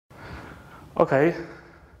Okay,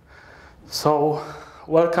 so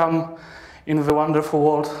welcome in the wonderful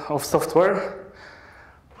world of software.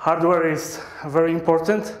 Hardware is very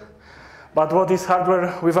important, but what is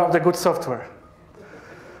hardware without a good software?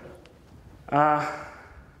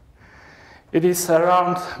 It is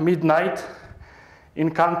around midnight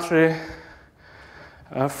in country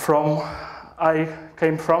from I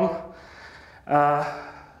came from,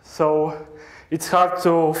 so it's hard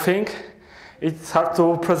to think, it's hard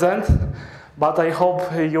to present, but I hope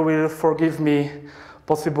you will forgive me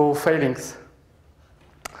possible failings.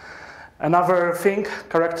 Another thing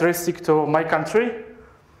characteristic to my country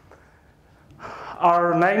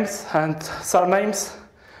are names and surnames,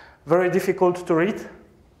 very difficult to read.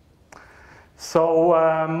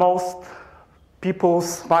 So most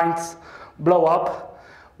people's minds blow up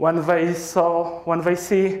when they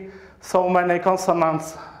see so many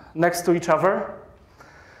consonants next to each other.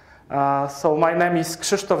 So my name is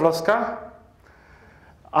Krzysztof Loska.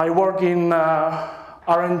 I work in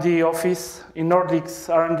R&D office, in Nordic's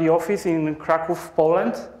R&D office in Kraków,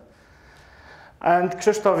 Poland. And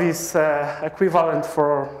Krzysztof is equivalent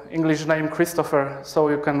for English name Christopher, so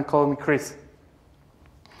you can call me Chris.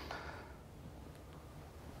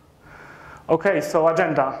 Okay, so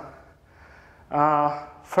agenda.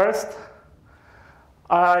 First,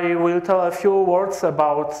 I will tell a few words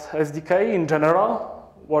about SDK in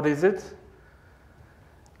general. What is it?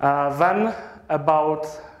 Then about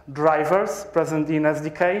drivers present in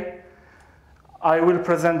SDK. I will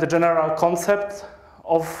present the general concept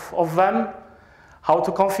of them, how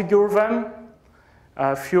to configure them.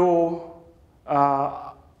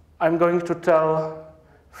 I'm going to tell a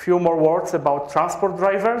few more words about transport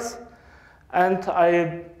drivers, and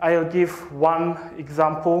I'll give one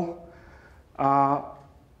example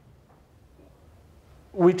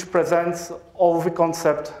which presents all the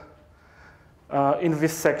concept in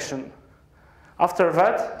this section. After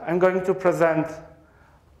that, I'm going to present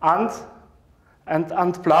and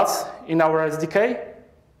plus in our SDK.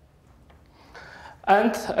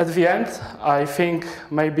 And at the end, I think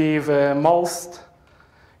maybe the most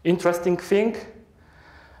interesting thing,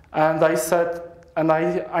 and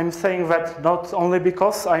I'm saying that not only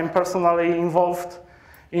because I'm personally involved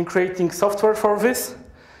in creating software for this,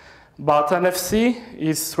 but NFC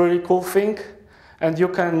is really cool thing, and you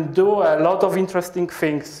can do a lot of interesting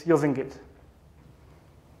things using it.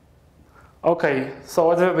 Okay,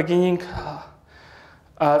 so at the beginning,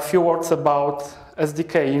 a few words about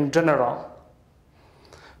SDK in general.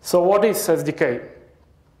 So what is SDK?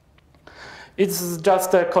 It's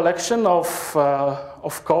just a collection of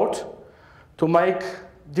code to make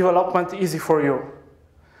development easy for you.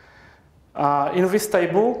 In this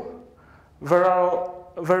table,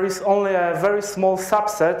 there is only a very small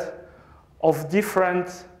subset of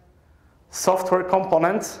different software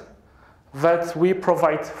components that we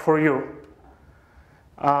provide for you.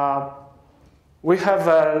 We have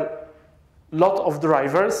a lot of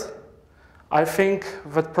drivers. I think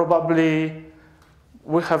that probably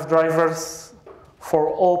we have drivers for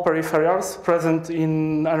all peripherals present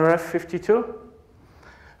in nRF52.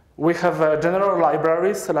 We have general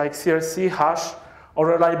libraries like CRC, hash,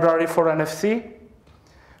 or a library for NFC.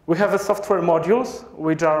 We have software modules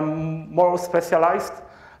which are more specialized,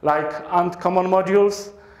 like AND common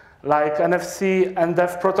modules, like NFC and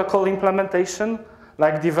dev protocol implementation,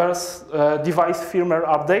 like device firmware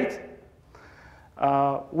update.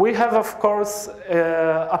 We have, of course,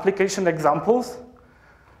 application examples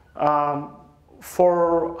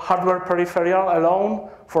for hardware peripheral alone,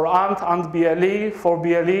 for AND BLE, for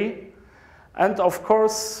BLE. And of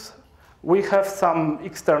course, we have some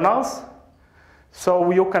externals. So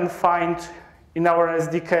you can find in our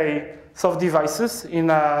SDK soft devices in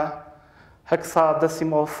a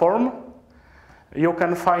hexadecimal form. You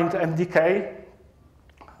can find MDK,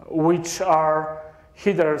 which are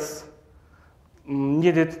headers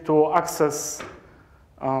needed to access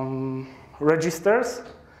registers.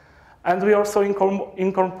 And we also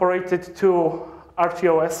incorporated two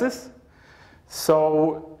RTOSs.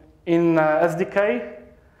 So in SDK,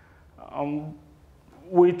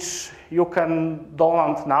 which you can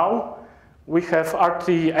download now, we have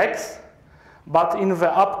RTX, but in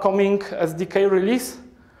the upcoming SDK release,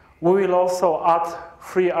 we will also add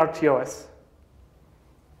free RTOS.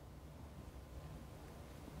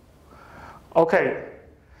 Okay,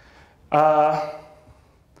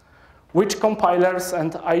 which compilers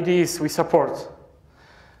and IDEs we support?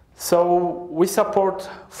 So we support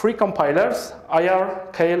three compilers, IR,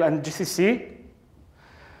 Kale, and GCC.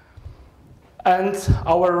 And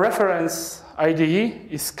our reference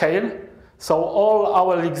IDE is Kale. So all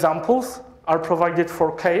our examples are provided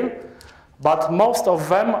for Kale, but most of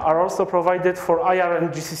them are also provided for IR and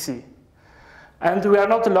GCC. And we are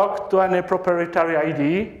not locked to any proprietary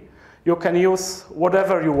IDE. You can use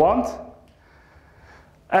whatever you want.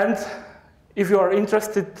 And if you are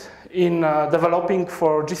interested in developing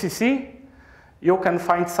for GCC, you can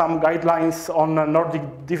find some guidelines on Nordic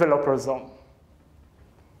Developer Zone.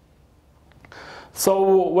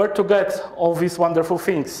 So where to get all these wonderful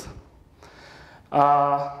things?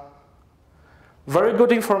 Very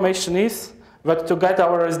good information is that to get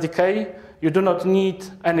our SDK, you do not need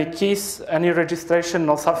any keys, any registration,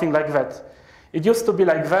 or something like that. It used to be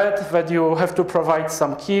like that you have to provide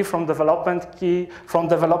some key from development kit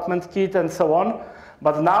and so on.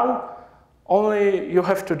 But now, only you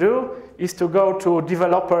have to do is to go to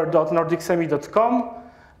developer.nordicsemi.com,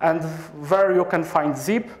 and there you can find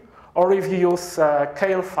zip. Or if you use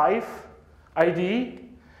Kale 5 IDE,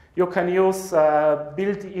 you can use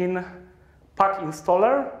built-in pack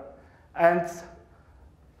installer and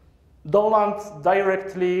download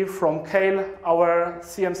directly from Kale our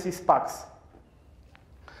CMC packs.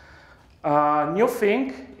 New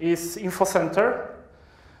thing is Info Center.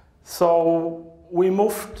 So we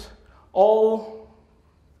moved all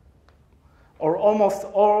or almost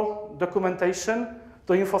all documentation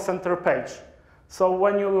to Info Center page. So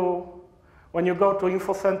when you go to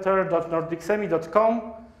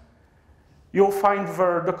infocenter.nordicsemi.com, you'll find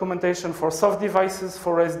their documentation for soft devices,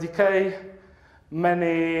 for SDK,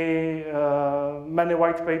 many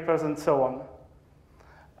white papers, and so on.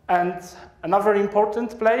 And another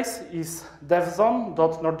important place is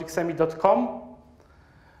devzone.nordicsemi.com,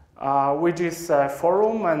 which is a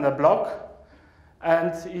forum and a blog,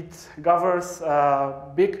 and it gathers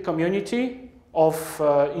a big community of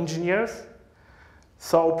engineers.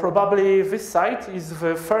 So probably this site is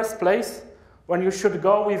the first place when you should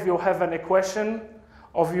go if you have any question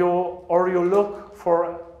or you look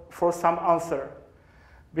for some answer.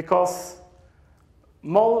 Because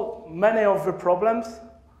many of the problems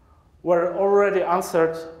were already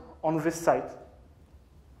answered on this site.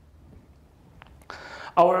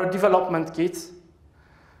 Our development kits.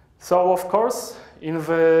 So of course, in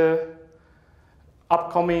the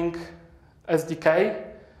upcoming SDK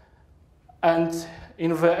and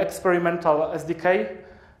in the experimental SDK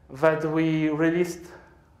that we released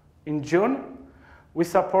in June, we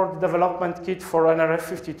support development kit for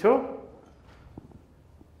nRF52.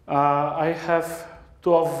 I have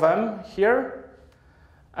two of them here,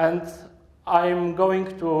 and I'm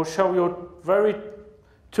going to show you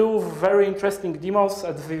two very interesting demos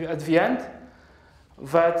at the end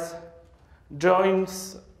that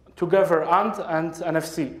joins together AND and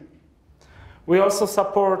NFC. We also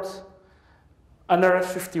support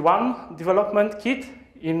nRF51 development kit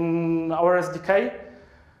in our SDK.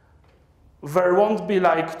 There won't be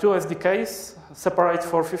like two SDKs separate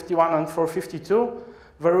for 51 and for 52.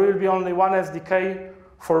 There will be only one SDK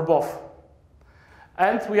for both.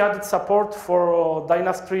 And we added support for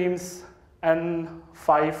Dynastream's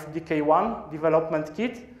N5DK1 development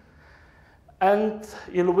kit, and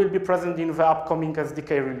it will be present in the upcoming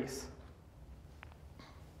SDK release.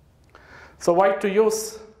 So why to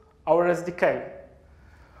use our SDK?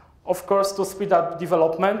 Of course, to speed up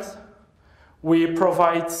development, we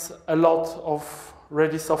provide a lot of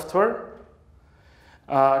ready software.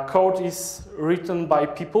 Code is written by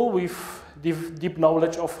people with deep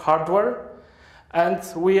knowledge of hardware, and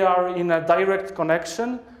we are in a direct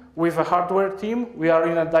connection with a hardware team. We are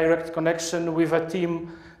in a direct connection with a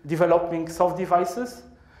team developing soft devices.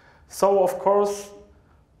 So of course,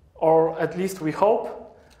 or at least we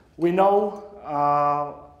hope, we know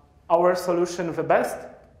our solution the best.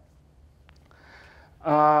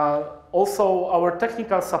 Also, our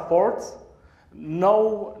technical support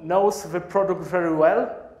knows the product very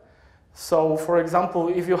well. So, for example,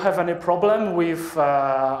 if you have any problem with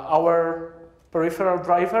our peripheral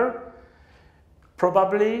driver,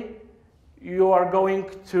 probably you are going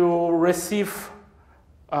to receive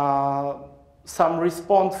some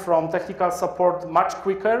response from technical support much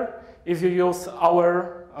quicker if you use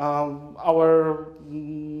our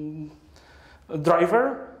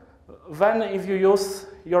driver than if you use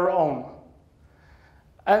your own.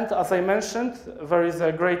 And as I mentioned, there is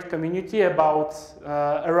a great community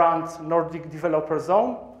around Nordic Developer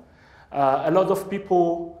Zone. A lot of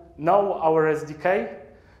people know our SDK.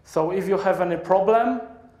 So if you have any problem,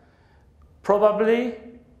 probably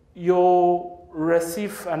you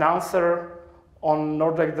receive an answer on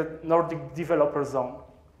Nordic Developer Zone.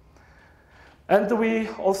 And we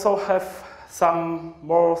also have some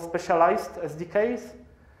more specialized SDKs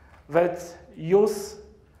that use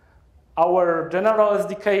our general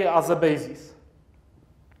SDK as a basis.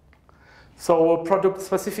 So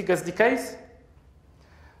product-specific SDKs,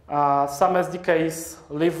 Some SDKs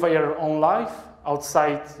live their own life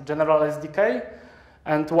outside general SDK,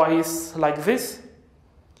 and why is like this?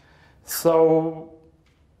 So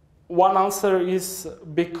one answer is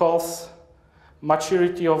because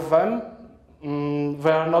maturity of them,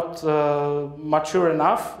 they are not mature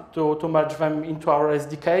enough to merge them into our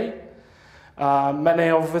SDK. Many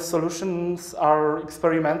of the solutions are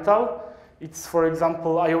experimental. It's, for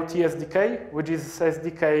example, IoT SDK, which is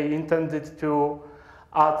SDK intended to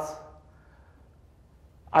add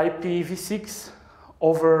IPv6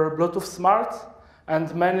 over Bluetooth Smart,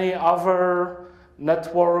 and many other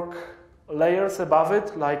network layers above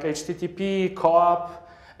it, like HTTP, CoAP,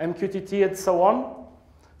 MQTT, and so on.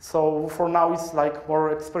 So for now, it's like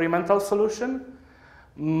more experimental solution.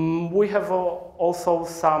 We have also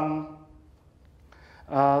some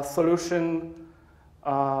solution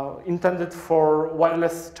intended for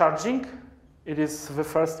wireless charging. It is the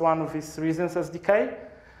first one of these reasons SDK.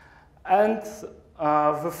 And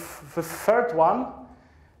the third one,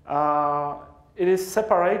 it is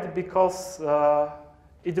separate because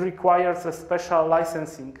it requires a special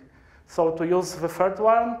licensing. So to use the third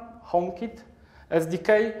one, HomeKit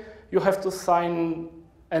SDK, you have to sign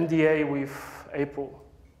NDA with Apple.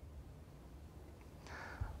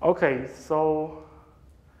 Okay, so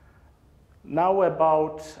now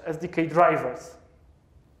about SDK drivers.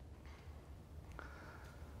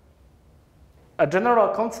 A general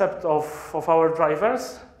concept of our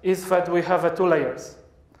drivers is that we have two layers.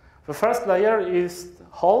 The first layer is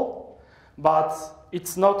whole, but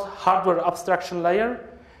it's not hardware abstraction layer.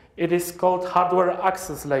 It is called hardware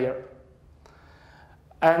access layer.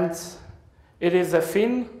 And it is a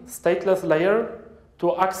thin, stateless layer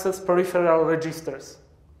to access peripheral registers.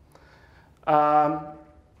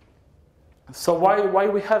 So why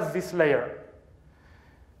we have this layer?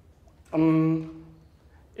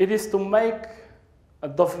 It is to make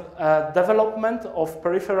development of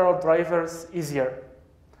peripheral drivers easier.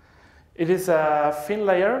 It is a thin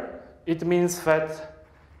layer. It means that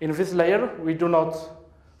in this layer, we do not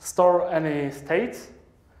store any states.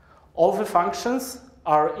 All the functions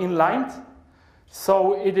are inlined,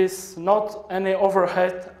 so it is not any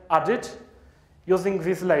overhead added using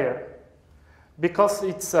this layer. Because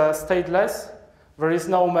it's stateless, there is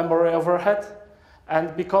no memory overhead,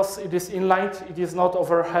 and because it is inlined, it is not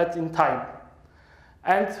overhead in time.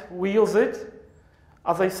 And we use it,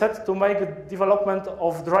 as I said, to make development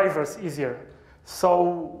of drivers easier.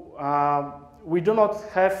 So we do not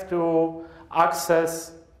have to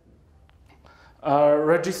access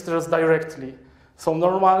registers directly. So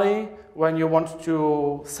normally, when you want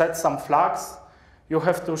to set some flags, you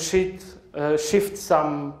have to shift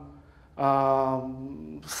some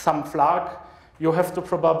flag. You have to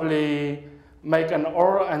probably make an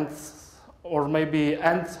or maybe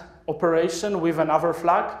AND operation with another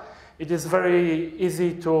flag. It is very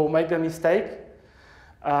easy to make a mistake.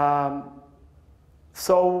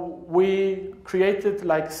 So we created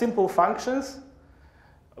like simple functions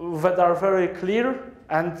that are very clear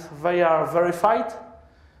and they are verified.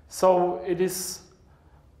 So it is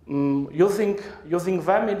using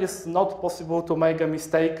them, it is not possible to make a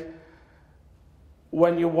mistake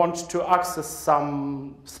when you want to access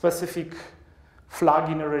some specific flag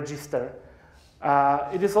in a register.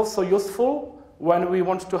 It is also useful when we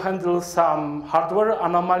want to handle some hardware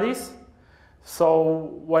anomalies.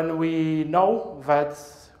 So when we know that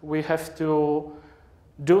we have to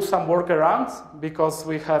do some workarounds because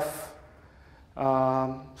we have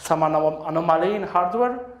some anomaly in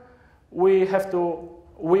hardware, we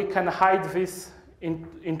can hide this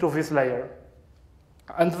into this layer.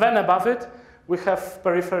 And then above it, we have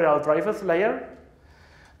peripheral drivers layer,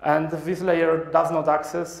 and this layer does not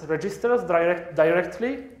access registers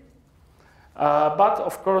directly, but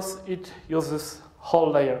of course it uses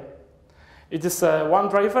whole layer. It is one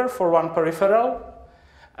driver for one peripheral,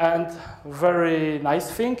 and very nice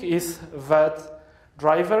thing is that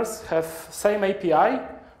drivers have same API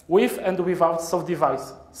with and without soft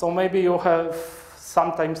device. So maybe you have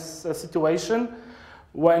sometimes a situation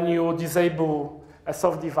when you disable a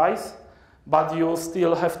soft device, but you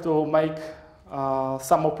still have to make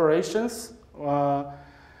some operations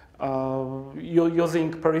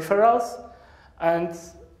using peripherals, and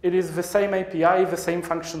it is the same API, the same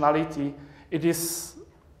functionality. It is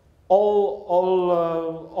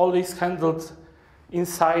all is handled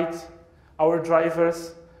inside our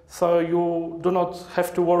drivers, so you do not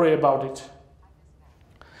have to worry about it.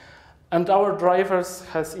 And our drivers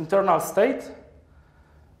has internal state,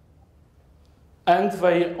 and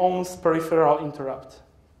they own peripheral interrupt.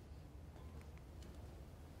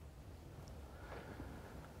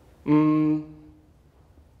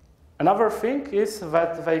 Another thing is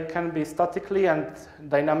that they can be statically and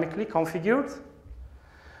dynamically configured.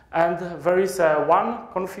 And there is one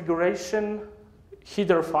configuration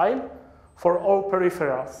header file for all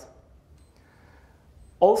peripherals.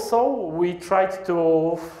 Also, we tried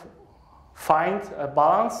to find a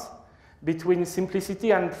balance between simplicity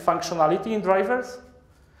and functionality in drivers.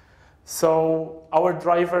 So our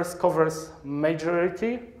drivers covers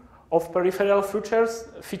majority of peripheral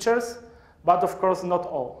features, but of course not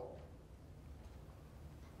all.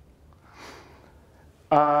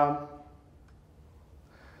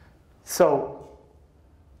 So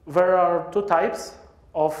there are two types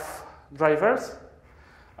of drivers.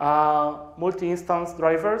 Multi-instance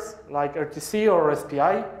drivers like RTC or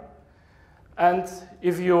SPI. And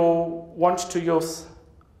if you want to use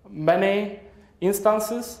many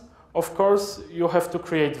instances, of course, you have to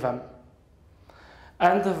create them.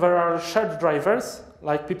 And there are shared drivers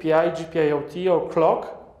like PPI, GPIoT, or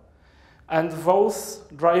clock. And those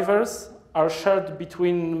drivers are shared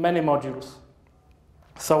between many modules.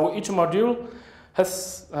 So each module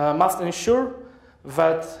must ensure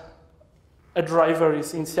that a driver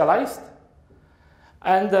is initialized,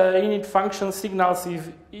 and init function signals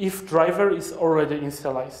if driver is already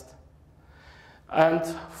initialized. And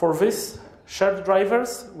for this shared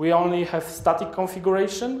drivers, we only have static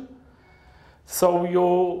configuration, so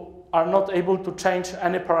you are not able to change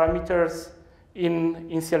any parameters in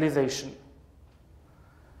initialization.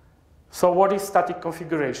 So what is static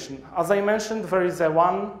configuration? As I mentioned, there is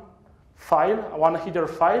one header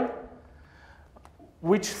file,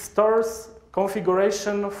 which stores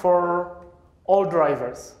configuration for all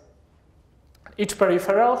drivers. Each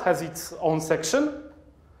peripheral has its own section,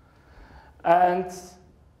 and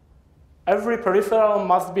every peripheral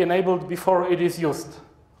must be enabled before it is used.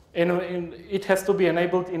 It has to be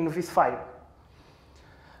enabled in this file.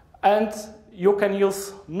 And you can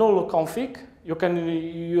use null config. You can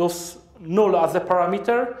use null as a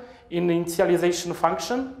parameter in the initialization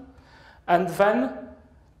function, and then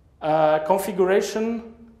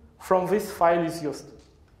configuration from this file is used.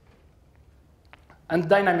 And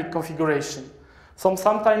dynamic configuration. So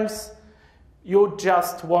sometimes you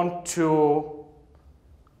just want to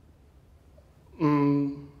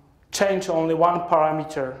change only one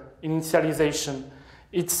parameter in initialization.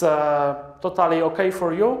 It's totally okay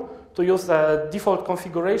for you to use the default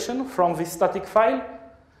configuration from this static file,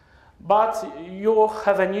 but you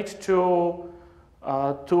have a need to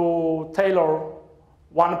tailor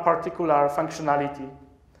one particular functionality.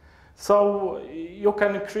 So you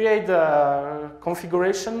can create a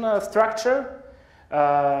configuration structure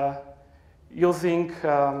using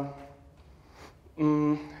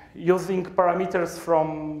parameters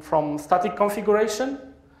from static configuration,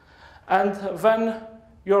 and then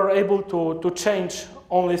you're able to change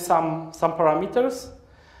only some parameters,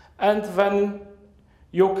 and then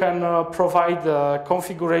you can provide a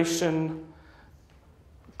configuration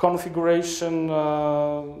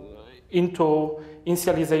into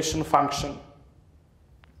initialization function.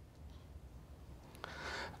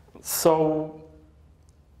 So,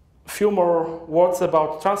 few more words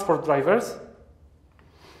about transport drivers.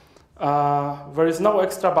 There is no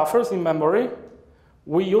extra buffers in memory.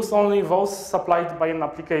 We use only those supplied by an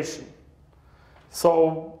application.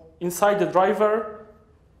 So, inside the driver,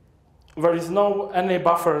 there is no any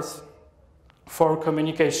buffers for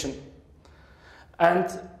communication. And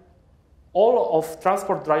all of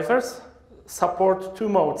transport drivers support two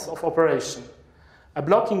modes of operation. A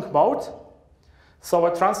blocking mode, so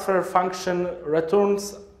a transfer function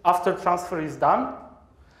returns after transfer is done,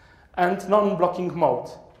 and non-blocking mode.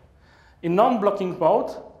 In non-blocking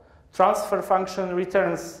mode, transfer function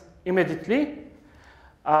returns immediately,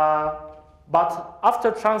 but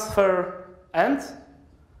after transfer ends,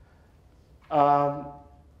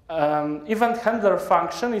 event handler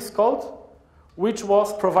function is called, which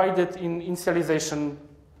was provided in initialization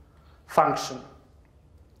function.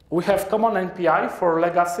 We have common NPI for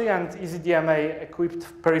legacy and EasyDMA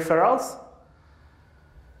equipped peripherals.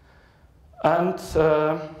 And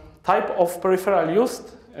type of peripheral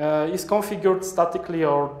used is configured statically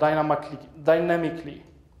or dynamically.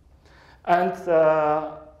 And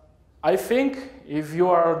I think if you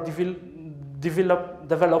are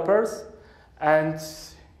developers and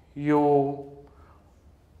you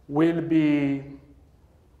will be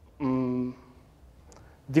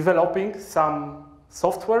developing some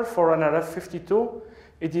software for nRF52,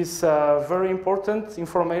 it is very important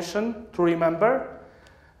information to remember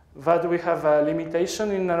that we have a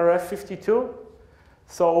limitation in nRF52.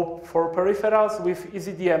 So for peripherals with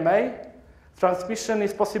EasyDMA, transmission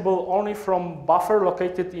is possible only from buffer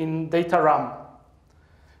located in data RAM.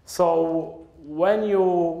 So when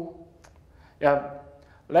you yeah,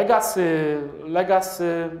 legacy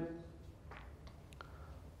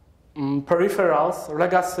peripherals,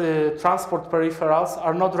 legacy transport peripherals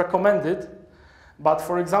are not recommended. But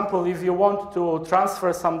for example, if you want to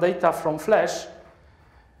transfer some data from Flash,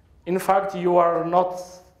 in fact, you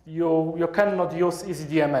cannot use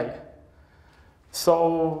EasyDMA.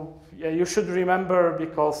 So yeah, you should remember,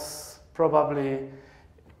 because probably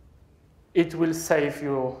it will save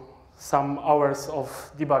you some hours of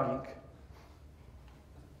debugging.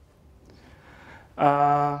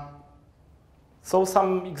 So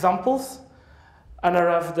some examples.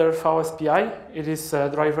 nRF52 SPI, it is a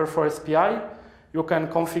driver for SPI. You can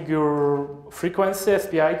configure frequency,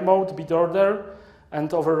 SPI mode, bit order,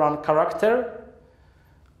 and overrun character.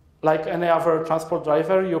 Like any other transport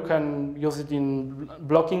driver, you can use it in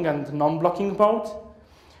blocking and non-blocking mode.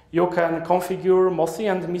 You can configure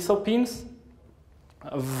MOSI and MISO pins.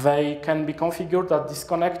 They can be configured as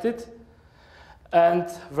disconnected. And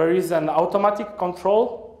there is an automatic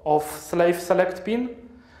control of slave select pin,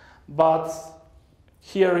 but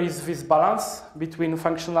here is this balance between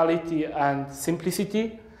functionality and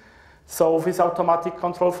simplicity. So this automatic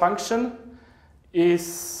control function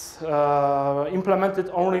is implemented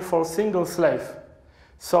only for single slave.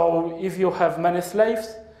 So if you have many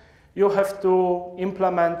slaves, you have to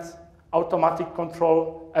implement automatic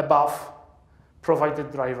control above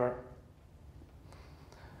provided driver.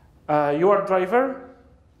 UART driver,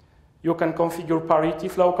 you can configure parity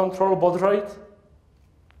flow control baud rate,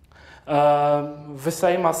 the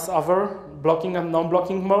same as other blocking and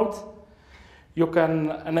non-blocking mode. You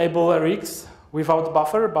can enable RX without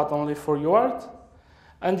buffer, but only for UART,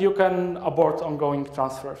 and you can abort ongoing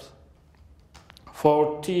transfers.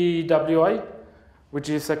 For TWI, which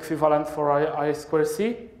is equivalent for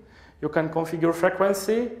I2C, you can configure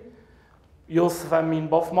frequency, use them in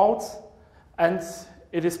both modes, and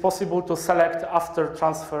it is possible to select after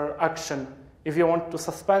transfer action if you want to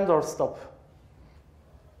suspend or stop.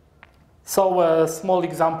 So a small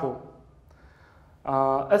example.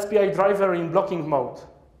 SPI driver in blocking mode.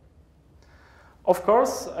 Of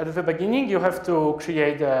course, at the beginning, you have to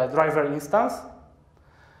create a driver instance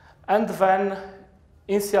and then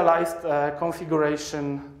initialize the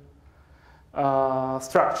configuration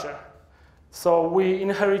structure. So we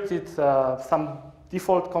inherited some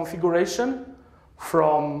default configuration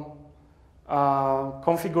from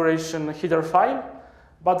configuration header file,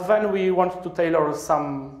 but then we want to tailor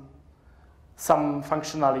some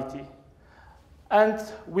functionality. And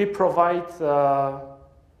we provide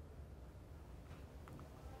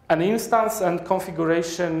an instance and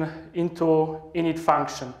configuration into init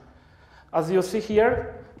function. As you see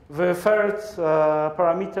here, the third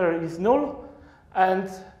parameter is null, and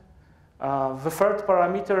the third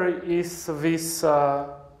parameter is this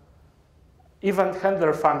event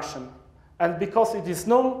handler function. And because it is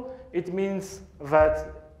null, it means that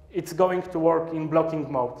it's going to work in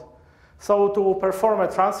blocking mode. So to perform a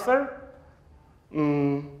transfer,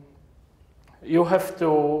 you have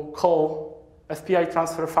to call SPI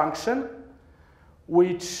transfer function,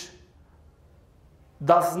 which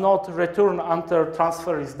does not return until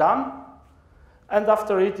transfer is done. And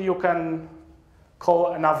after it, you can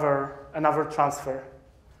call another transfer.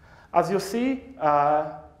 As you see,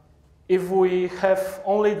 if we have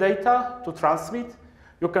only data to transmit,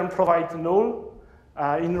 you can provide null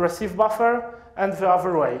in receive buffer, and the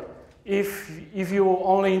other way. If you're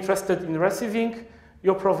only interested in receiving,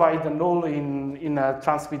 you provide a null in a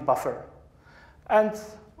transmit buffer. And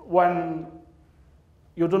when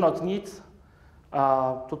you do not need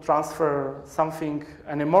to transfer something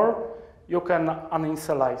anymore, you can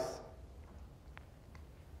uninitialize.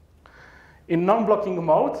 In non-blocking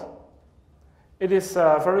mode, it is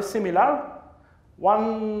very similar.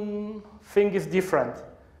 One thing is different.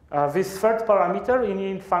 This third parameter in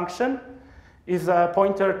init function is a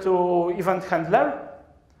pointer to event handler.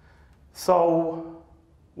 So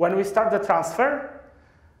when we start the transfer,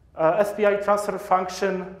 SPI transfer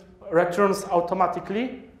function returns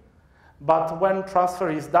automatically, but when transfer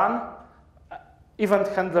is done, event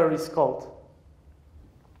handler is called.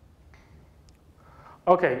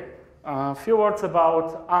 Okay, a few words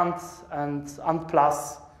about ANT and ANT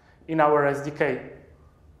Plus in our SDK.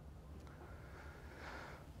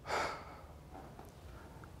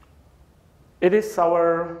 It is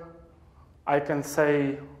our, I can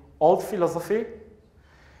say, old philosophy.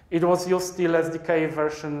 It was used till SDK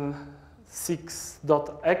version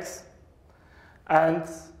 6.x, and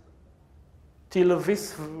till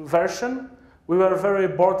this version, we were very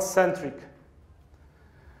board-centric.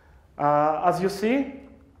 As you see,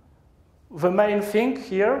 the main thing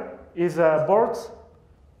here is a board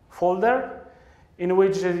folder in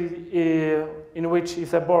which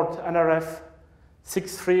is a board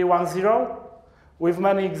nRF5310 with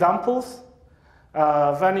many examples.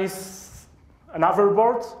 Then is another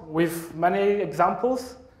board with many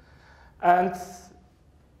examples, and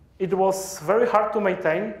it was very hard to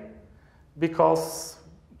maintain because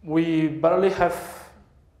we barely have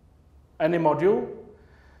any module.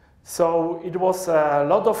 So it was a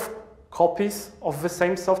lot of copies of the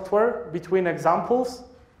same software between examples.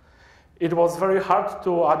 It was very hard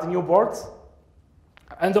to add new boards.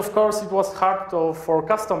 And of course, it was hard for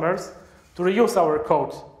customers to reuse our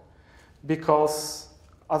code because,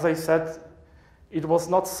 as I said, it was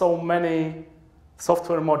not so many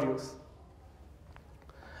software modules.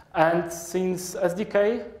 And since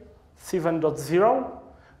SDK 7.0,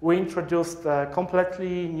 we introduced a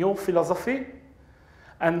completely new philosophy,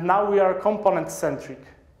 and now we are component-centric.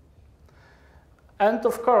 And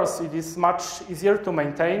of course, it is much easier to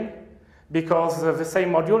maintain because the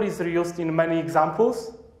same module is reused in many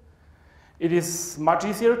examples. It is much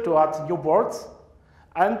easier to add new boards,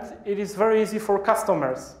 and it is very easy for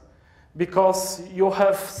customers because you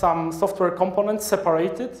have some software components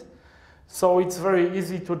separated, so it's very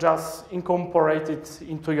easy to just incorporate it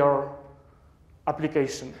into your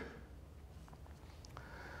application.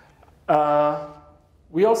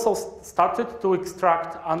 We also started to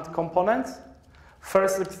extract AND components.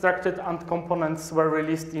 First extracted AND components were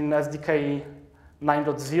released in SDK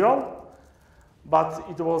 9.0, but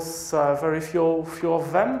it was very few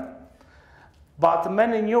of them. But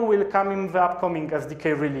many new will come in the upcoming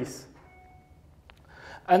SDK release.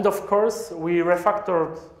 And of course, we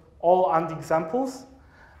refactored all AND examples,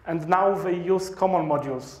 and now they use common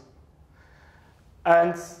modules.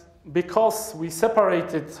 And because we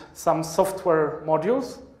separated some software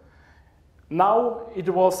modules, now it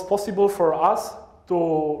was possible for us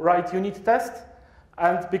to write unit tests,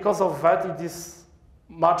 and because of that, it is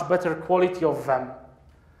much better quality of them.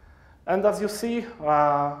 And as you see,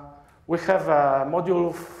 we have a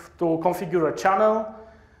module to configure a channel,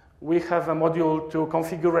 we have a module to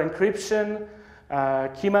configure encryption,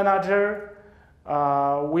 key manager,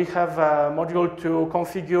 we have a module to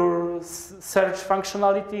configure search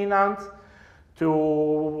functionality in AND, to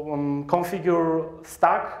configure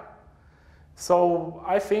stack. So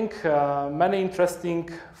I think many interesting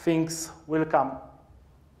things will come.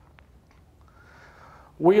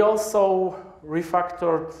 We also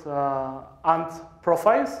refactored AND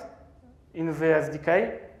profiles in the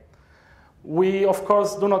SDK. We, of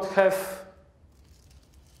course, do not have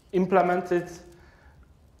implemented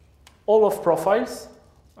all of profiles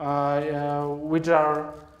which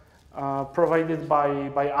are provided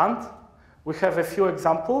by AND. We have a few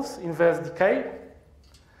examples in the SDK,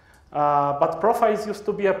 but profiles used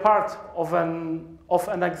to be a part of an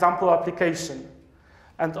example application,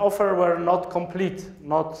 and often were not complete,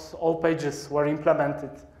 not all pages were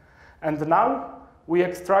implemented. And now we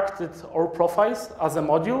extracted our profiles as a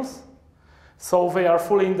modules, so they are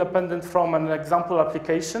fully independent from an example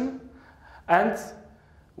application, and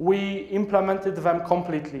we implemented them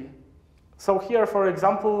completely. So here, for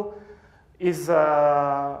example, is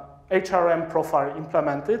HRM profile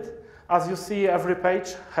implemented. As you see, every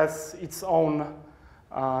page has its own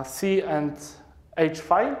C and H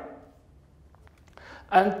file.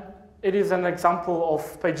 And it is an example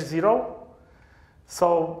of page 0.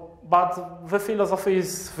 So, but the philosophy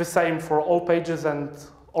is the same for all pages and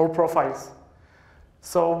all profiles.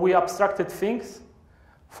 So we abstracted things.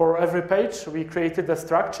 For every page, we created a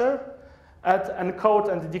structure, add encode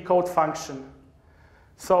and decode function.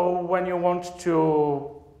 So when you want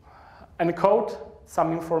to encode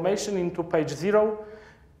some information into page 0,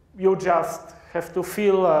 you just have to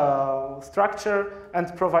fill a structure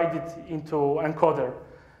and provide it into encoder.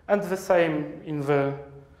 And the same in the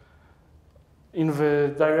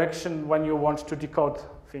direction when you want to decode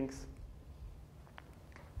things.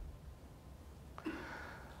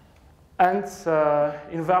 And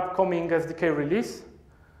in the upcoming SDK release,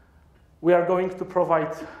 we are going to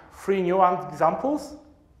provide 3 new AND examples.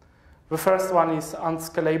 The first one is AND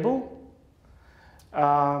scalable.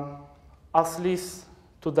 As Liz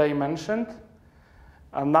today mentioned,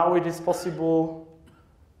 now it is possible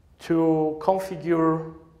to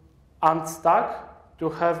configure AND stack to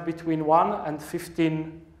have between 1 and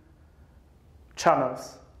 15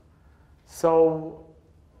 channels. So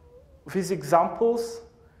these examples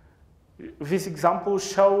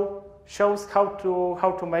shows how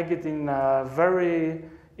to make it in a very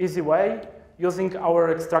easy way using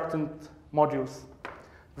our extracted modules.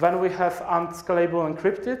 Then we have AND scalable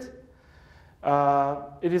encrypted.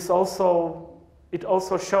 It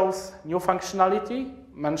also shows new functionality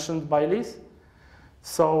mentioned by Liz.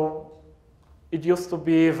 So it used to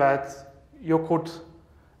be that you could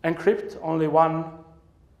encrypt only one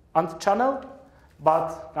AND channel,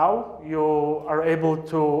 but now you are able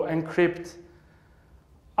to encrypt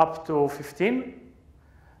up to 15.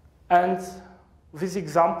 And this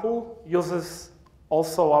example uses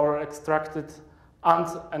also our extracted AND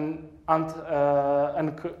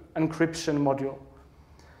encryption module.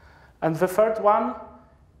 And the third one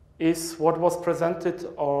is what was presented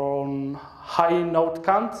on high node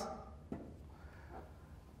count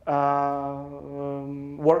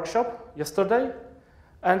workshop yesterday,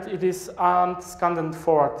 and it is AND scanned and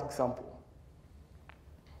forward example.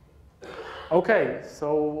 Okay,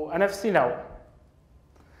 so NFC now.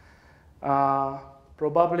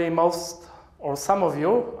 Probably most or some of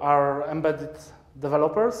you are embedded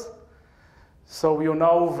developers, so you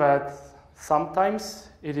know that sometimes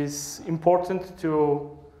it is important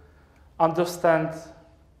to understand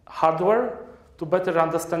hardware to better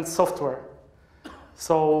understand software.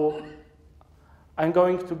 So I'm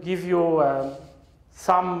going to give you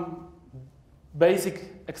some basic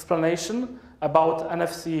explanation about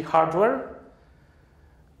NFC hardware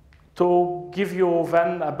to give you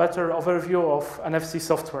then a better overview of NFC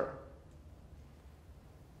software.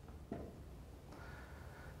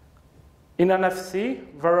 In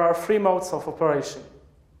NFC, there are three modes of operation: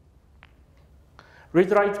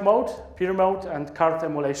 read-write mode, peer mode, and card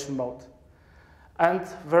emulation mode. And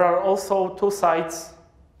there are also two sides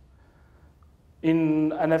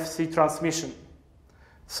in NFC transmission.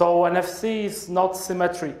 So NFC is not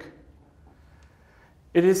symmetric.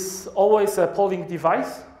 It is always a polling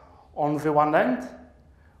device on the one end,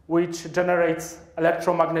 which generates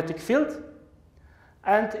electromagnetic field,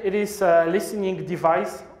 and it is a listening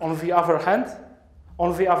device on the other hand,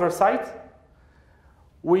 on the other side,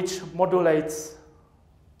 which modulates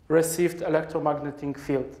received electromagnetic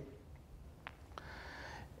field.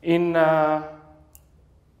 In card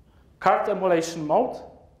emulation mode,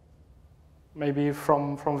 maybe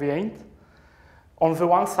from the end, on the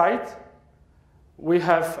one side, we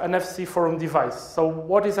have NFC forum device. So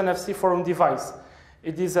what is NFC forum device?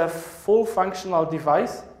 It is a full functional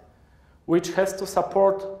device which has to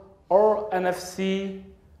support all NFC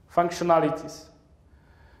functionalities.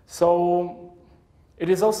 So it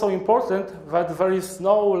is also important that there is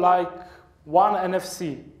no like one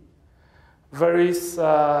NFC. There is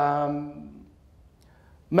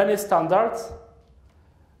many standards,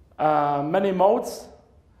 many modes,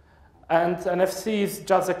 and NFC is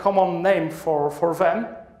just a common name for them,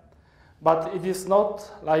 but it is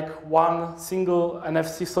not like one single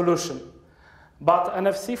NFC solution. But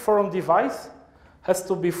NFC forum device has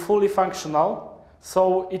to be fully functional,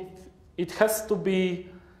 so it has to be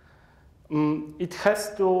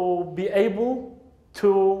able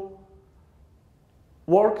to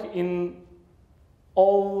work in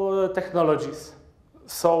all technologies.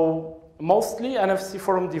 So mostly NFC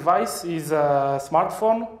forum device is a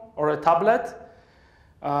smartphone or a tablet,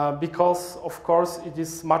 because of course it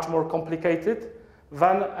is much more complicated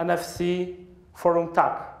than NFC forum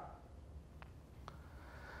tag.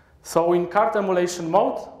 So in card emulation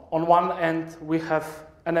mode, on one end we have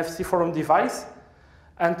NFC forum device,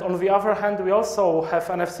 and on the other hand we also have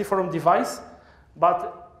NFC forum device,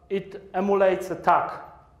 but it emulates a tag.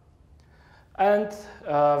 And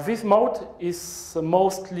this mode is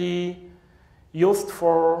mostly used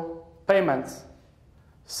for payments.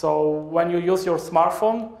 So when you use your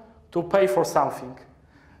smartphone to pay for something.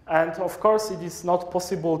 And of course it is not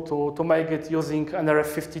possible to make it using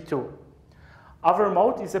nRF52. Other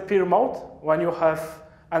mode is a peer mode, when you have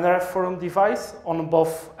an nRF forum device on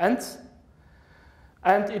both ends,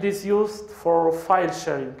 and it is used for file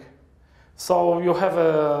sharing. So you have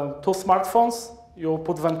two smartphones, you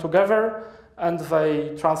put them together, and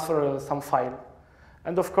they transfer some file.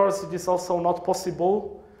 And of course, it is also not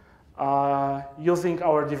possible using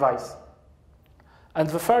our device. And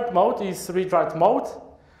the third mode is read-write mode.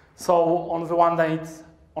 So on the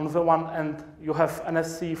one end, you have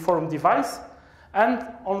NFC forum device, and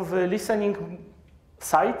on the listening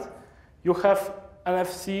side, you have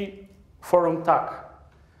NFC forum tag.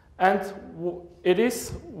 And it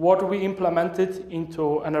is what we implemented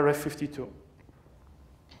into nRF52.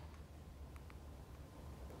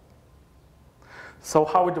 So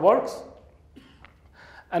how it works?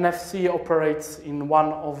 NFC operates in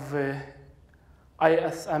one of the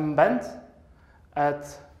ISM band at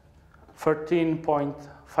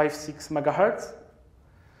 13.56 megahertz.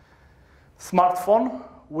 Smartphone,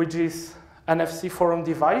 which is NFC forum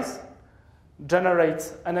device,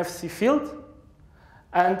 generates NFC field,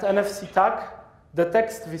 and NFC tag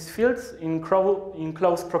detects these fields in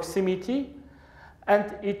close proximity,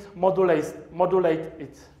 and it modulates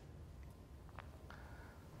it.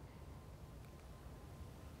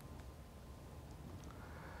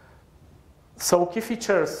 So key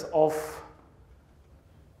features of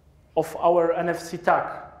our NFC tag,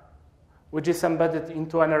 which is embedded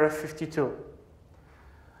into nRF52.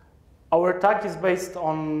 Our tag is based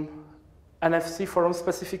on NFC forum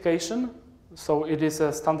specification, so it is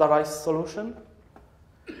a standardized solution.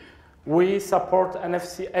 We support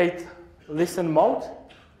NFC 8 listen mode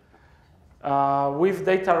with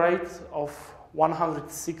data rate of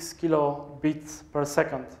 106 kilobits per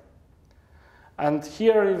second. And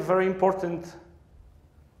here is very important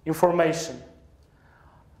information.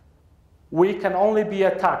 We can only be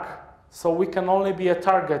a tag, so we can only be a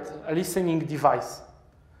target, a listening device.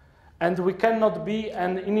 And we cannot be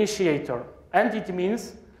an initiator. And it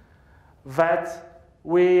means that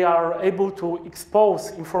we are able to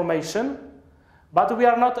expose information, but we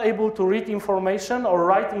are not able to read information or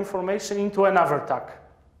write information into another tag.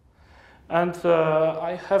 And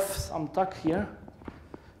I have some tag here.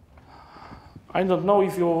 I don't know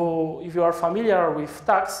if you are familiar with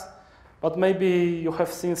tags, but maybe you have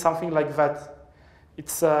seen something like that.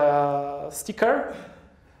 It's a sticker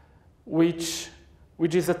which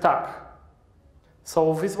is a tag.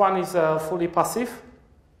 So this one is fully passive.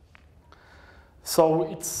 So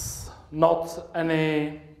it's not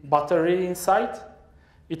any battery inside.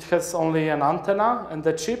 It has only an antenna and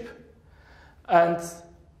a chip. And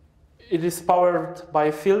it is powered by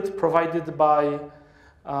a field provided by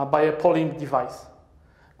a polling device.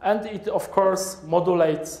 And it, of course,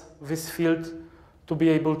 modulates this field to be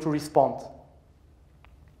able to respond.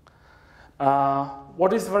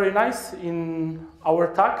 What is very nice in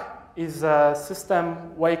our tag is a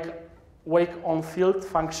system wake on field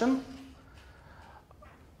function.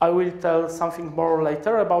 I will tell something more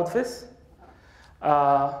later about this.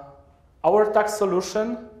 Our tag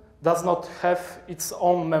solution does not have its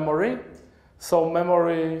own memory, so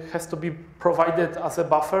memory has to be provided as a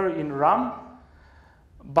buffer in RAM,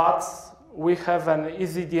 but we have an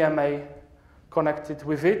EasyDMA connected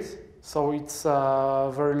with it, so it's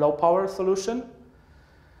a very low power solution.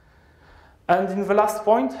 And in the last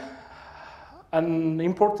point, an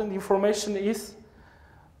important information is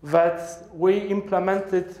that we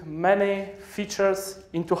implemented many features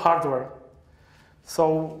into hardware.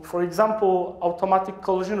 So, for example, automatic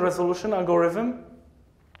collision resolution algorithm,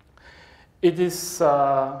 it is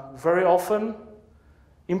very often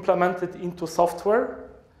implemented into software,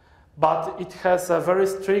 but it has a very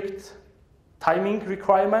strict timing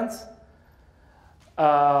requirements.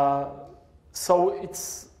 So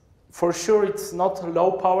it's for sure it's not a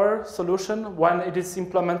low power solution when it is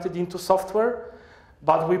implemented into software,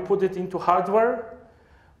 but we put it into hardware.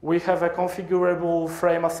 We have a configurable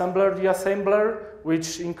frame assembler, deassembler,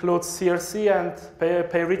 which includes CRC and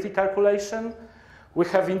parity calculation. We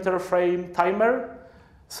have interframe timer.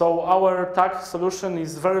 So our tag solution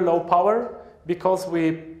is very low power because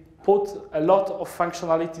we put a lot of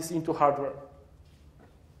functionalities into hardware.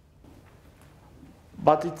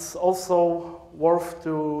 But it's also worth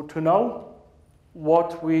to know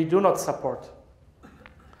what we do not support.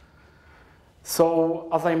 So,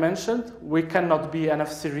 as I mentioned, we cannot be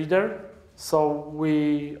NFC reader, so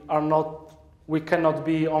we cannot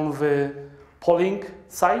be on the polling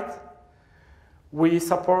side. We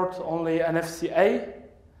support only NFC-A,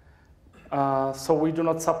 so we do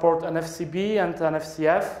not support NFC-B and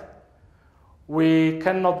NFC-F. We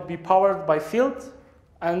cannot be powered by field,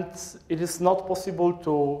 and it is not possible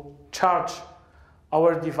to charge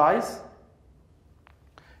our device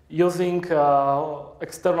using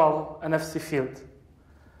external NFC field.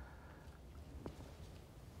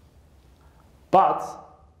 But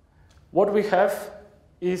what we have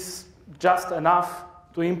is just enough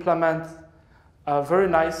to implement very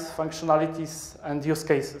nice functionalities and use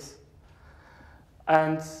cases.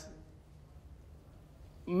 And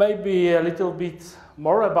maybe a little bit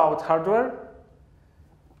more about hardware.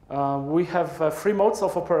 We have 3 modes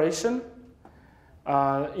of operation.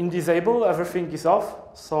 In disable, everything is off,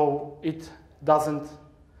 so it doesn't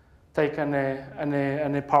take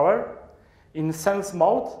any power. In sense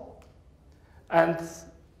mode, and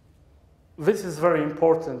this is very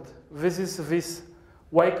important, this is this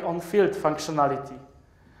wake on field functionality,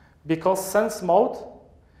 because sense mode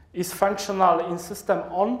is functional in system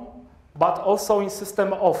on, but also in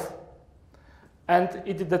system off, and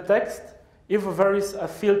it detects if there is a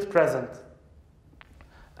field present.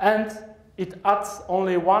 And it adds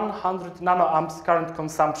only 100 nanoamps current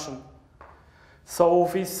consumption. So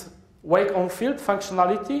this wake on field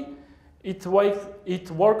functionality, it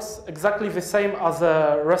works exactly the same as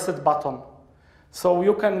a reset button. So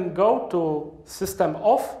you can go to system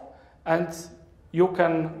off and you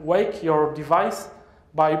can wake your device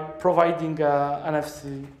by providing an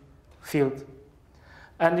NFC field.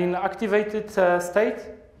 And in activated state,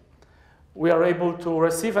 we are able to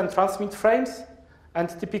receive and transmit frames, and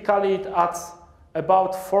typically it adds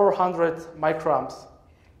about 400 microamps.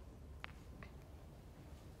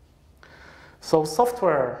 So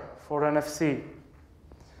software for NFC.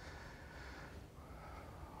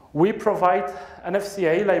 We provide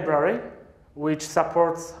NFCA library, which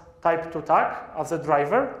supports type 2 tag as a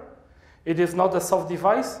driver. It is not a soft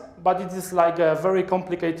device, but it is like a very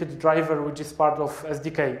complicated driver which is part of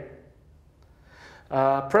SDK.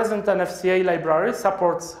 Present NFCA library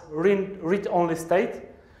supports read-only state,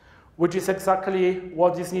 which is exactly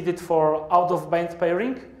what is needed for out-of-band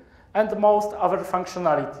pairing and most other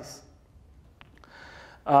functionalities.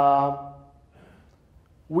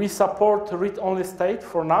 We support read-only state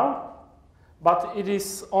for now, but it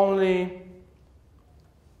is only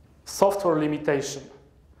software limitation.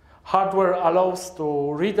 Hardware allows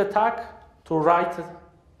to read a tag, to write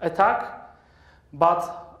a tag,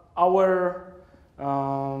 but our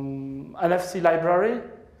NFC library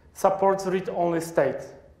supports read-only state.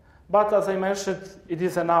 But as I mentioned, it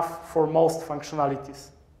is enough for most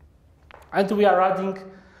functionalities. And we are adding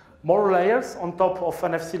more layers on top of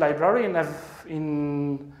NFC library in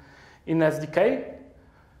SDK.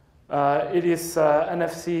 It is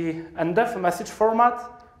NFC nDEF message format,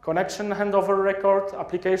 connection handover record,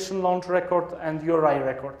 application launch record, and URI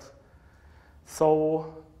record.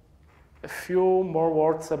 So a few more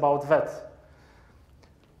words about that.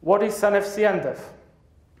 What is NFC nDEF?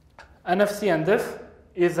 NFC nDEF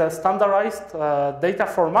is a standardized data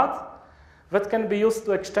format that can be used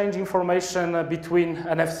to exchange information between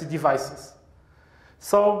NFC devices.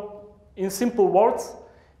 So in simple words,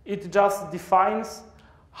 it just defines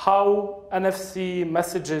how NFC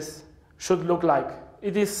messages should look like.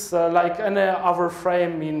 It is like any other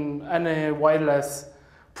frame in any wireless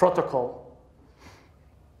protocol.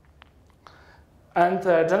 And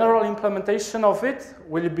general implementation of it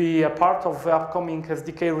will be a part of the upcoming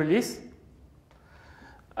SDK release.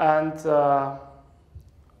 And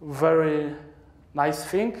very nice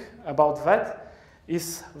thing about that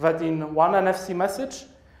is that in one NFC message,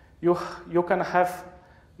 you can have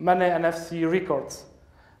many NFC records,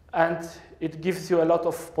 and it gives you a lot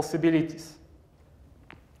of possibilities.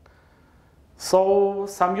 So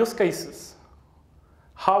some use cases,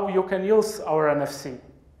 how you can use our NFC.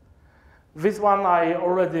 This one I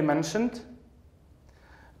already mentioned.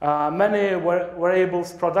 Many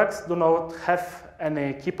wearables products do not have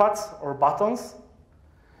any keypads or buttons,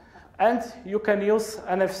 and you can use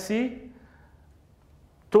NFC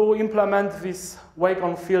to implement this wake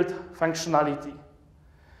on field functionality.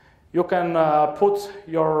 You can put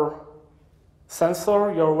your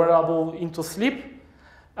sensor, your wearable into sleep,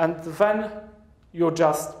 and then you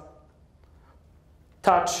just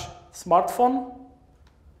touch smartphone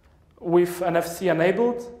with NFC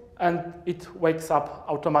enabled, and it wakes up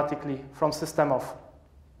automatically from system off.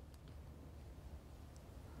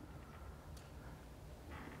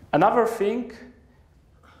 Another thing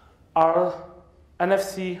are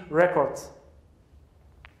NFC records.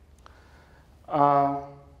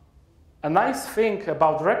 A nice thing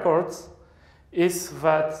about records is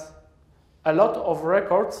that a lot of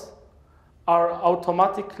records are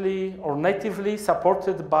automatically or natively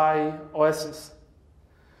supported by OSs.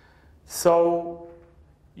 So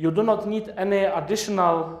you do not need any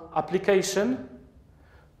additional application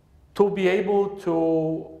to be able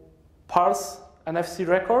to parse NFC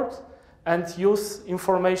record and use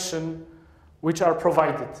information which are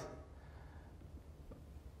provided.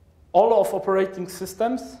 All of operating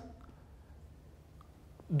systems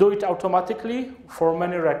do it automatically for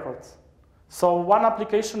many records. So one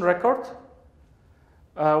application record,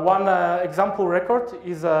 one example record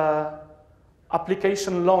is an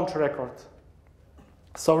application launch record.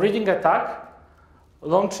 So reading a tag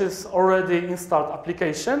launches already installed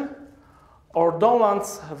application or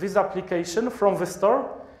downloads this application from the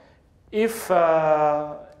store if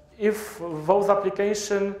those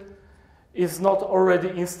application is not already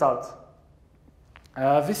installed.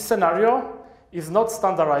 This scenario is not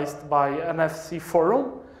standardized by NFC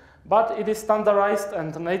Forum, but it is standardized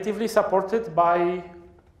and natively supported by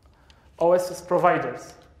OSS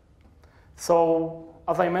providers. So,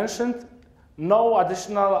 as I mentioned, no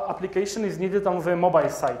additional application is needed on the mobile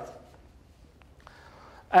side.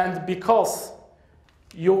 And because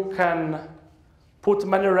you can put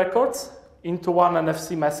many records into one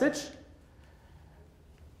NFC message,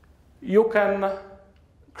 you can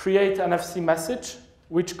create an NFC message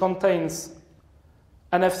which contains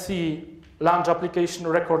NFC launch application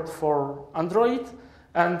record for Android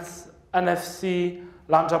and NFC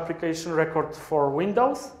launch application record for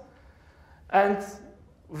Windows. And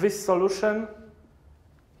this solution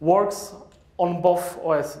works on both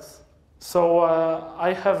OSs. So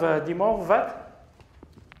I have a demo of that.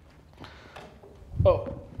 Oh.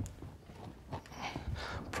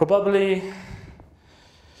 Probably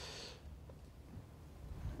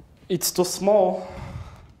it's too small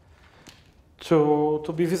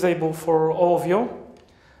to be visible for all of you,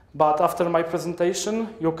 but after my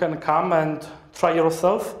presentation, you can come and try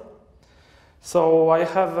yourself. So I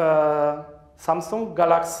have a Samsung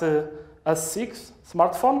Galaxy S6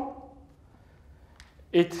 smartphone.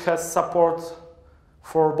 It has support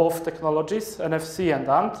for both technologies, NFC and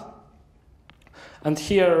ANT. And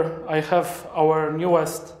here I have our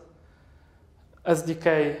newest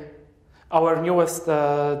SDK, our newest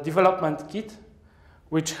development kit,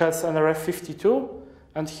 which has nRF52.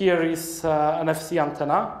 And here is NFC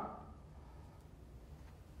antenna.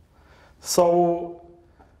 So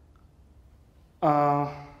I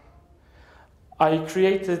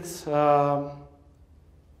created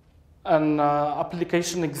an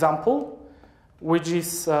application example, which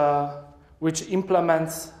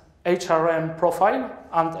implements HRM profile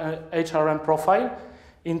and HRM profile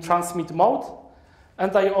in transmit mode.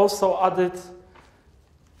 And I also added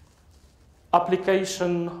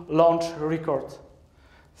application launch record.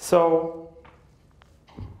 So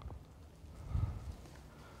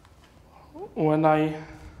when I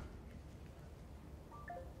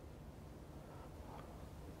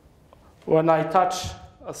touch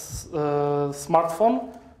a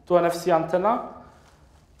smartphone to NFC antenna,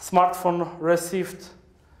 smartphone received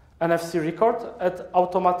NFC record, it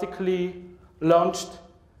automatically launched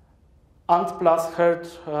ANT plus heart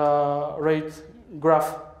rate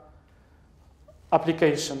graph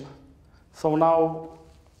application. So now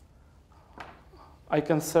I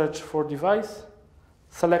can search for device,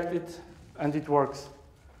 select it, and it works.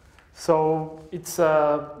 So it's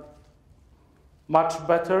a much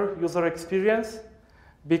better user experience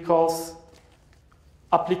because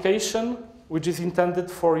application, which is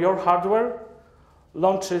intended for your hardware,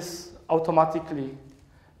 launches automatically.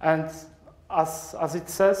 And as it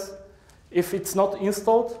says, if it's not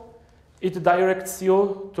installed, it directs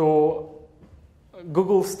you to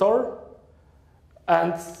Google Store,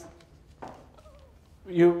 and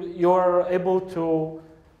you are able to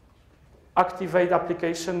activate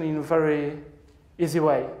application in a very easy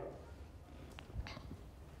way.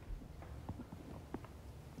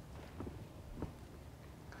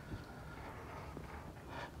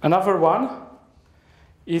 Another one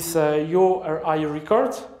is a URI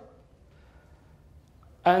record,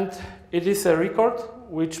 and it is a record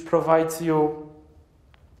which provides you,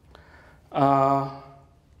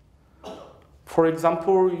 for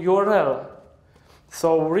example, URL.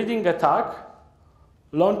 So reading a tag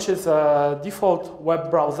launches a default web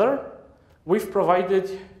browser with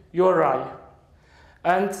provided URI.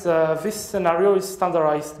 And this scenario is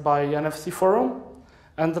standardized by NFC Forum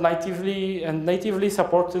and natively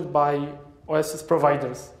supported by OSS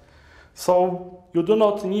providers. So you do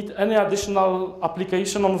not need any additional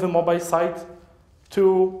application on the mobile side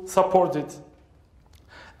to support it.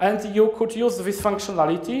 And you could use this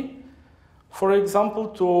functionality, for example,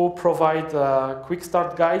 to provide a quick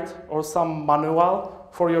start guide or some manual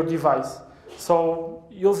for your device. So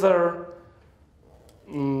user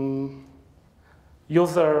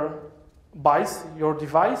buys your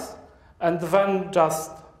device and then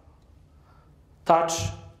just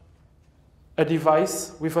touch a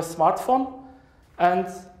device with a smartphone, and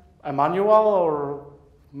a manual or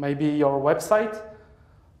maybe your website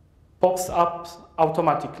pops up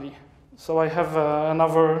automatically. So I have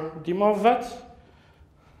another demo of that.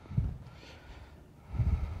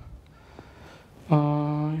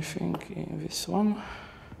 I think in this one.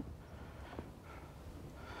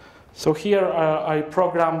 So here I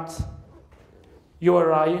programmed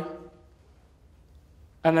URI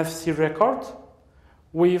NFC record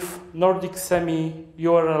with Nordic semi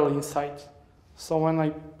URL inside. So when I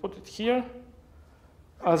put it here,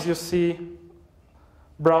 as you see,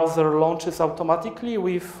 browser launches automatically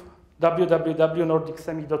with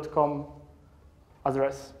www.nordicsemi.com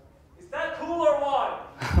address. Is that cool or what?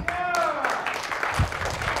 Yeah!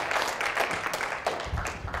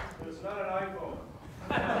 It's not an iPhone.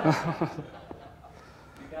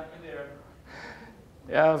 You got me there.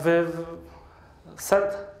 Yeah, the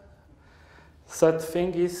sad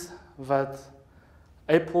thing is that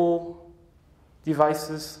Apple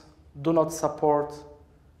devices do not support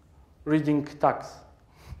reading tags.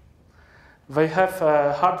 They have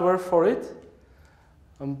hardware for it,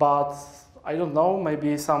 but I don't know,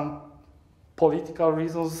 maybe some political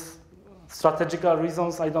reasons, strategical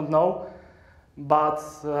reasons, I don't know, but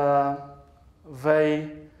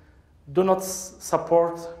they do not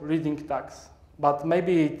support reading tags. but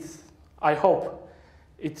maybe I hope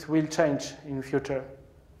it will change in the future.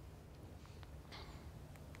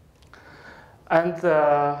 And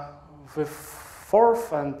the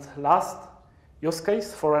fourth and last use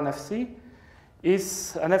case for NFC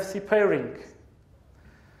is NFC pairing.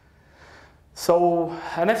 So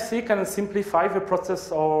NFC can simplify the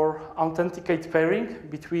process or authenticate pairing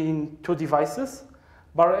between two devices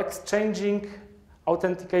by exchanging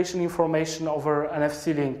authentication information over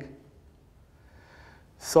NFC link.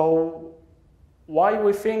 So why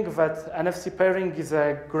we think that NFC pairing is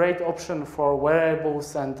a great option for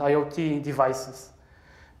wearables and IoT devices?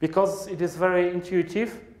 Because it is very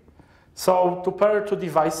intuitive. So to pair two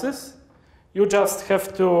devices, you just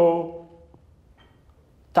have to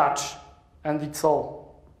touch, and it's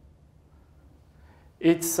all.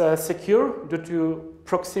 It's secure due to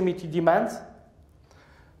proximity demands.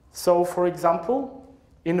 So for example,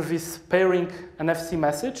 in this pairing NFC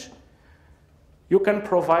message, you can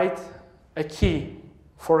provide a key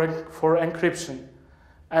for encryption.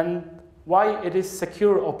 And why it is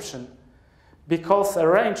secure option? Because a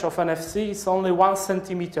range of NFC is only 1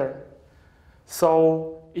 centimeter.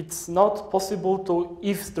 So it's not possible to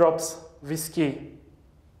eavesdrop this key.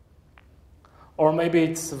 Or maybe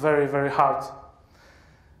it's very, very hard.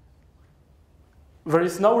 There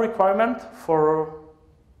is no requirement for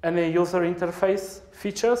any user interface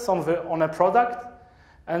features on a product,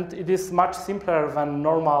 and it is much simpler than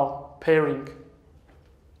normal pairing.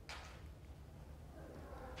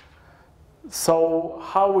 So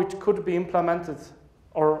how it could be implemented,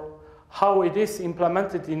 or how it is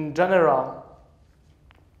implemented in general?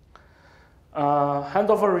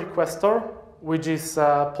 Handover requester, which is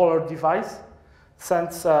a polar device,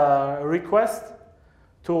 sends a request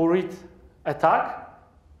to read a tag,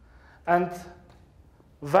 and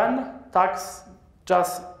then tags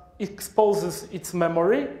just exposes its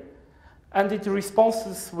memory, and it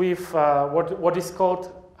responds with what is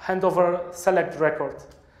called handover select record.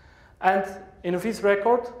 And in this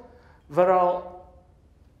record, there are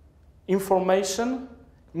information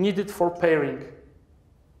needed for pairing.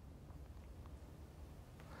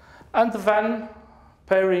 And then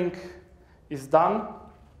pairing is done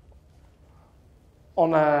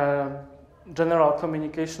on a general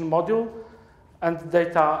communication module, and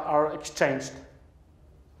data are exchanged.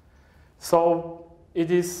 So it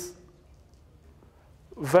is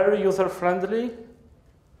very user-friendly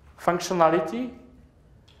functionality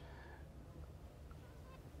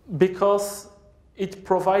because it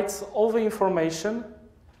provides all the information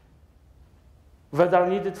that are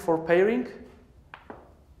needed for pairing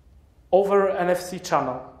over NFC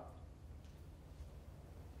channel.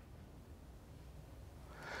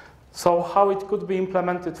 So how it could be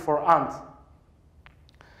implemented for ANT?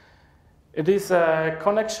 It is a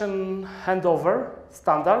connection handover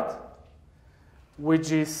standard,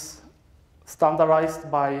 which is standardized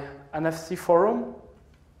by NFC Forum,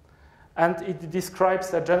 and it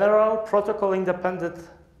describes a general protocol-independent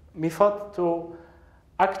method to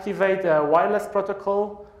activate a wireless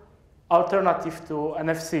protocol alternative to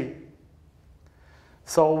NFC.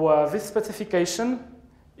 So this specification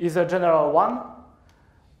is a general one,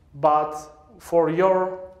 but for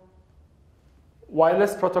your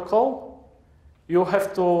wireless protocol, you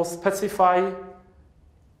have to specify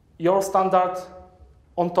your standard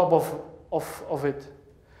on top of it.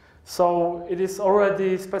 So it is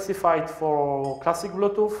already specified for classic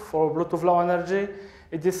Bluetooth, for Bluetooth Low Energy.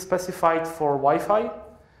 It is specified for Wi-Fi,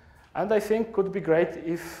 and I think could be great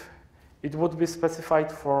if it would be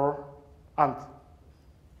specified for ANT.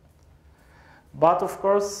 But of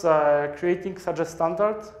course, creating such a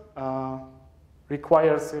standard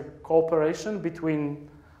requires a cooperation between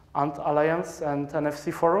ANT Alliance and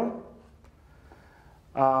NFC Forum.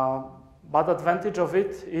 But advantage of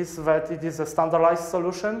it is that it is a standardized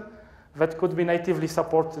solution that could be natively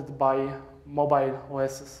supported by mobile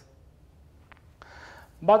OSs.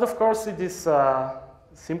 But of course, it is a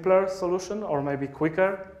simpler solution, or maybe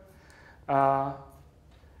quicker.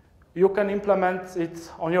 You can implement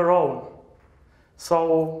it on your own.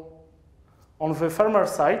 So on the firmware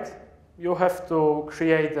side, you have to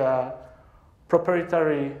create a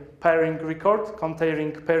proprietary pairing record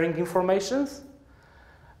containing pairing informations.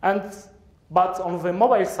 But on the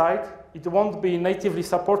mobile side, it won't be natively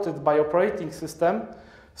supported by operating system,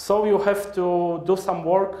 so you have to do some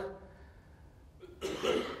work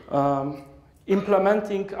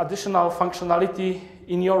implementing additional functionality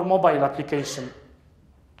in your mobile application.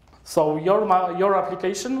 So your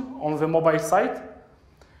application on the mobile side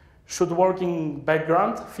should work in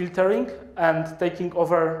background filtering and taking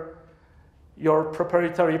over your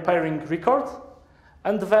proprietary pairing record,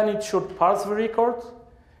 and then it should parse the record,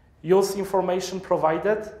 use information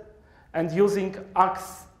provided, and using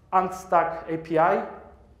Unstack API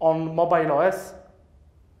on mobile OS,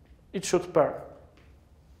 it should pair.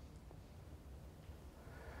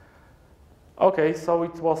 Okay, so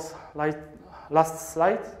it was like last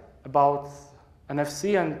slide about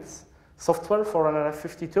NFC and software for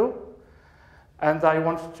nRF52. And I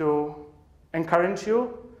want to encourage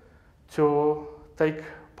you to take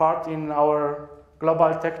part in our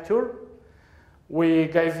global tech tour. We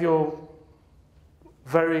gave you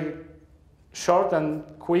very short and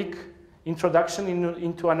quick introduction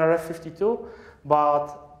into nRF52,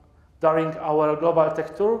 but during our global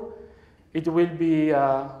tech tour, it will be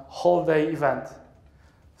a whole day event.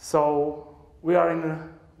 So we are in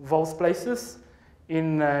those places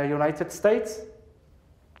in United States.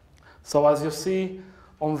 So as you see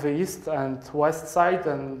on the east and west side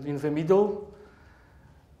and in the middle,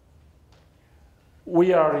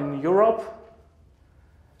 we are in Europe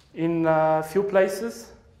in a few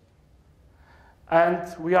places,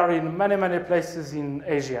 and we are in many, many places in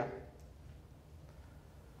Asia.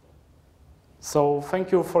 So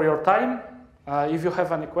thank you for your time. If you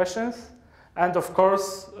have any questions, and of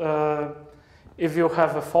course, if you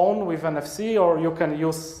have a phone with NFC or you can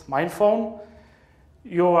use my phone,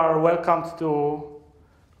 you are welcome to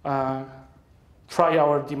try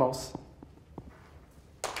our demos.